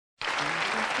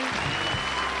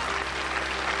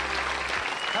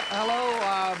Hello,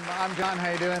 I'm John.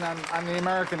 How you doing? I'm the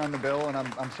American on the bill, and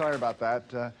I'm sorry about that.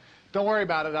 Don't worry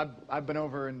about it. I've been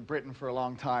over in Britain for a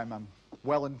long time. I'm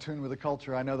well in tune with the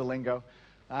culture. I know the lingo.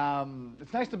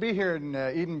 It's nice to be here in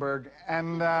Edinburgh,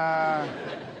 and no.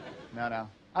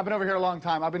 I've been over here a long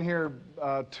time. I've been here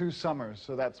 2 summers,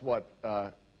 so that's what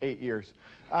 8 years.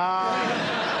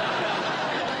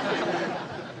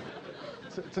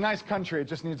 It's a nice country. It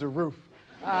just needs a roof.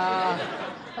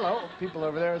 Hello, people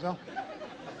over there as well.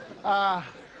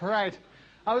 Right.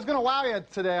 I was going to wow you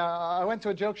today. I went to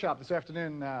a joke shop this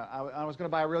afternoon. I was going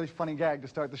to buy a really funny gag to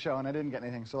start the show, and I didn't get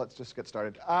anything, so let's just get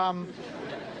started. Well,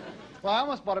 I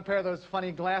almost bought a pair of those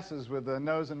funny glasses with the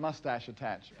nose and mustache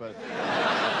attached, but...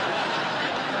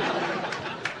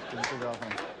 didn't figure out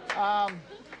one.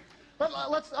 But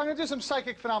I'm going to do some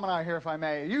psychic phenomena here, if I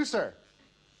may. You, sir,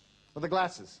 with the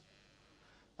glasses.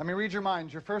 Let me read your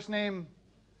minds. Your first name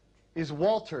is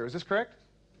Walter. Is this correct?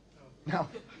 No.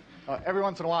 Every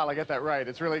once in a while, I get that right.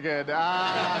 It's really good.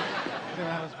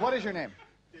 What is your name?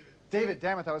 David. David.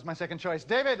 Damn it, that was my second choice.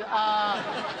 David, you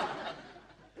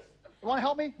want to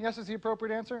help me? Yes is the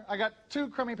appropriate answer. I got 2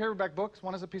 crummy paperback books.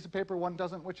 One is a piece of paper, one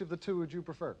doesn't. Which of the 2 would you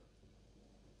prefer?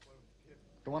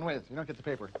 The one with. You don't get the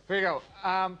paper. Here you go.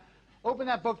 Open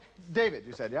that book. David,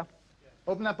 you said, yeah?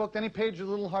 Open that book to any page your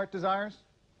little heart desires.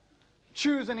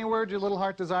 Choose any word your little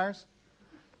heart desires.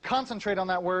 Concentrate on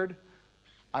that word.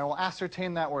 I will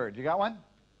ascertain that word. You got one?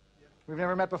 Yep. We've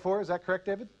never met before. Is that correct,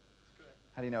 David? That's correct.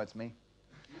 How do you know it's me?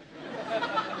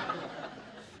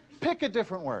 Pick a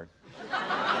different word.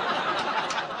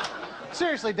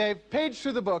 Seriously, Dave, page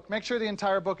through the book. Make sure the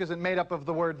entire book isn't made up of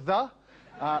the word the,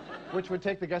 which would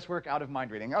take the guesswork out of mind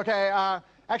reading. Okay,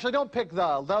 actually, don't pick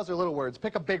the. Those are little words.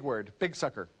 Pick a big word. Big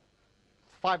sucker.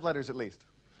 5 letters at least,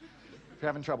 if you're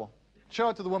having trouble. Show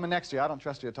it to the woman next to you. I don't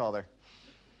trust you at all there.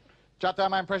 Jot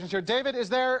down my impressions here. David, is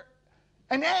there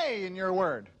an A in your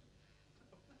word?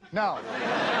 No.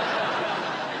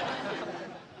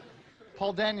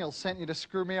 Paul Daniels sent you to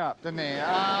screw me up, didn't he? Is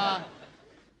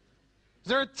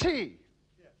there a T?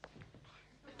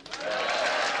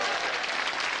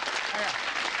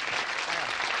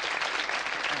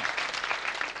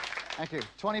 Thank you.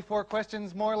 24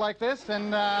 questions more like this,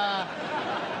 and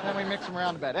then we mix them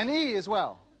around a bit. An E as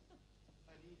well.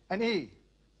 An E.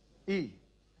 E.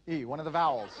 E, one of the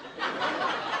vowels.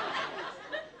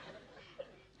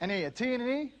 An E, a T and an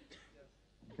E?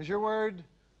 Is your word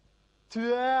to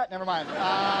that? Never mind.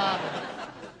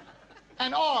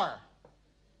 An R.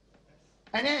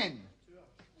 An N.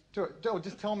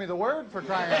 Just tell me the word for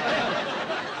crying out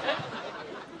loud.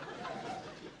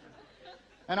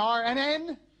 An R, an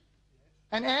N,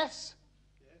 an S.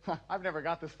 I've never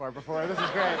got this far before. This is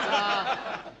great.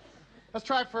 Let's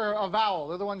try for a vowel.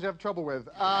 They're the ones you have trouble with.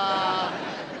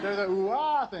 They're the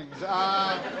ooh-ah things.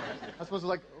 I suppose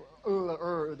like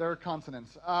they're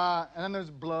consonants. And then there's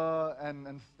blah,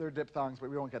 and they're diphthongs, but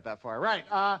we won't get that far. Right.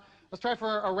 Let's try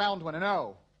for a round one, an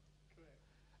O. Correct.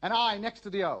 An I next to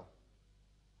the O. No.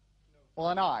 Well,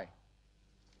 an I.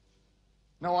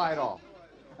 No I at all.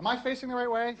 Am I facing the right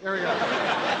way? There we go.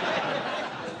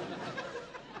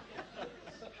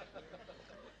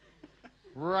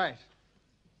 Right.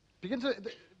 Begins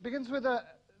with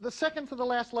the second to the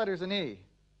last letter is an E. Okay.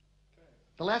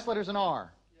 The last letter is an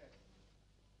R. Yes.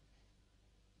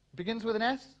 Begins with an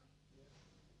S? Yes.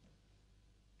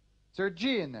 Is there a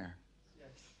G in there? Yes.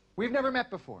 We've never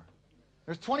met before.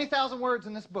 There's 20,000 words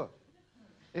in this book.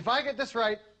 If I get this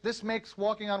right, this makes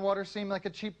walking on water seem like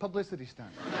a cheap publicity stunt.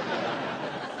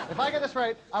 If I get this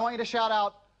right, I want you to shout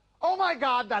out, "Oh my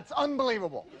God, that's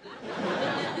unbelievable."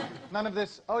 None of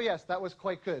this, "Oh yes, that was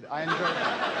quite good. I enjoyed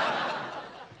that."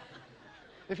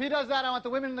 If he does that, I want the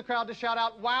women in the crowd to shout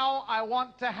out, "Wow, I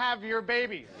want to have your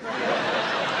babies."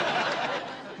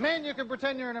 Men, you can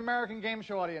pretend you're an American game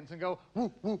show audience and go,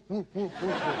 "Woo, woo, woo, woo, woo,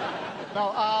 woo."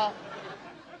 No,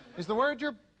 is the word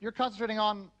you're concentrating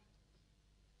on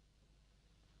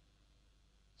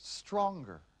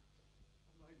stronger?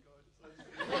 Oh my God.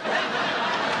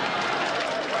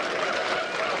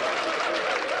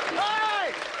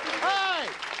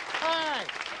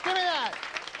 Give me that.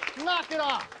 Knock it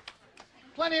off.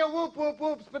 Plenty of whoop, whoop,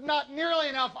 whoops, but not nearly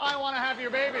enough "I want to have your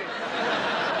baby." I'm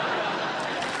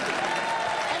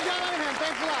John Lenahan.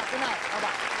 Thanks a lot. Good night.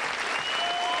 Bye-bye.